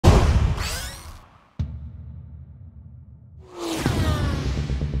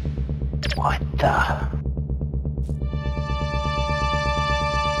What the...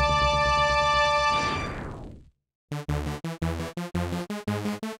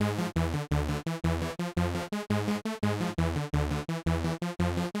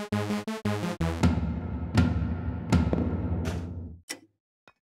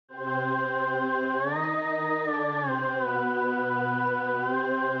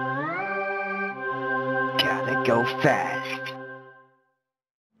 Gotta go fast.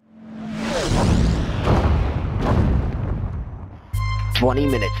 "20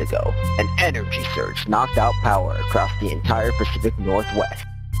 minutes ago, an energy surge knocked out power across the entire Pacific Northwest.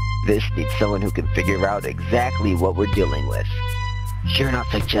 This needs someone who can figure out exactly what we're dealing with." You're not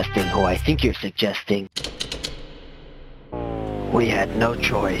suggesting who I think you're suggesting. We had no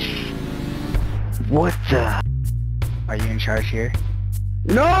choice. What the... Are you in charge here?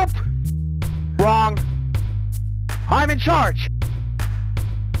 Nope! Wrong! I'm in charge!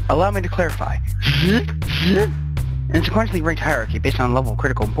 Allow me to clarify. In a sequentially ranked hierarchy based on level of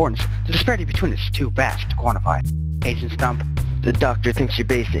critical importance, the disparity between us is too vast to quantify. Agent Stump, the doctor thinks you're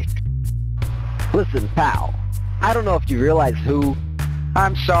basic. Listen, pal. I don't know if you realize who...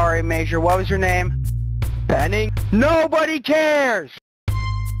 I'm sorry, Major. What was your name? Penning? Nobody cares!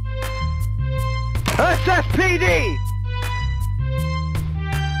 SSPD!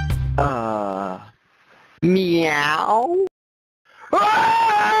 Meow?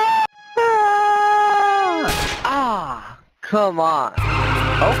 Come on.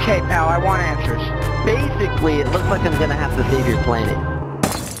 Okay, pal, I want answers. Basically, it looks like I'm gonna have to save your planet.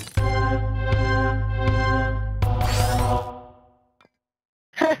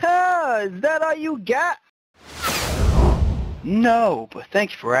 Haha, is that all you got? No, but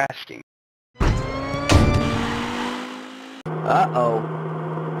thank you for asking. Uh-oh.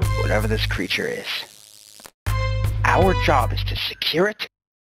 Whatever this creature is. Our job is to secure it,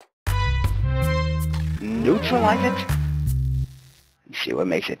 neutralize it, and see what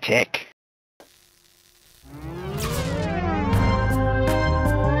makes it tick.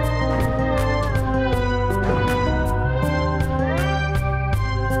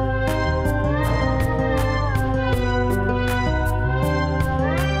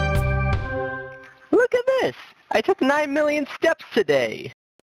 Look at this! I took 9 million steps today!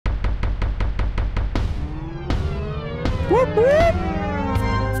 Whoop whoop!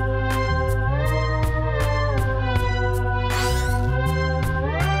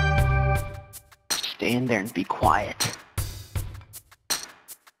 Stay in there and be quiet.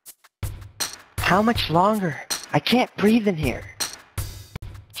 How much longer? I can't breathe in here.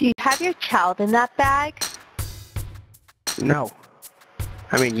 Do you have your child in that bag? No.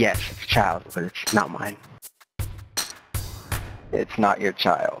 I mean, yes, it's a child, but it's not mine. It's not your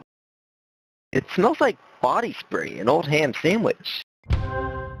child. It smells like body spray, an old ham sandwich.